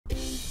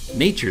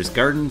Nature's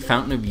Garden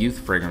Fountain of Youth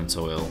Fragrance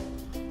Oil,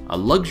 a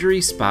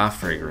luxury spa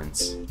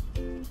fragrance.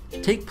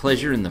 Take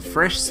pleasure in the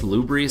fresh,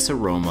 salubrious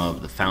aroma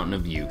of the Fountain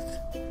of Youth,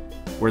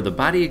 where the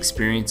body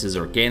experiences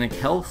organic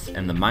health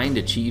and the mind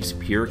achieves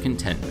pure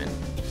contentment.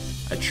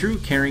 A true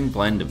caring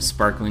blend of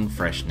sparkling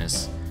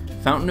freshness,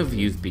 Fountain of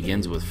Youth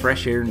begins with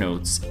fresh air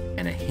notes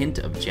and a hint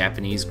of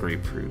Japanese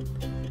grapefruit.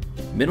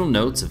 Middle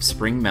notes of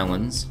spring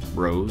melons,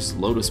 rose,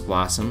 lotus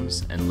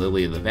blossoms, and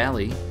lily of the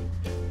valley,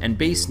 and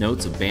base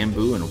notes of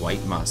bamboo and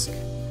white musk.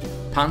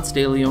 Ponce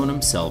de Leon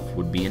himself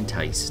would be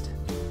enticed.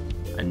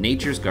 A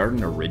Nature's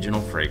Garden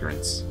original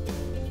fragrance.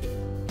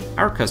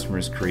 Our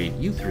customers create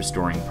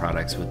youth-restoring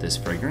products with this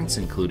fragrance,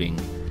 including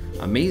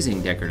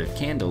amazing decorative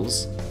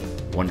candles,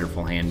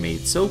 wonderful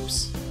handmade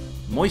soaps,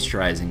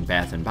 moisturizing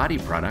bath and body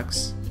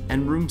products,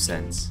 and room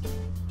scents.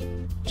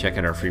 Check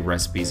out our free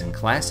recipes and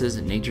classes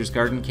at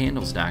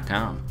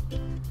naturesgardencandles.com.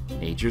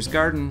 Nature's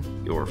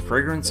Garden, your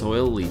fragrance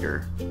oil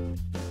leader.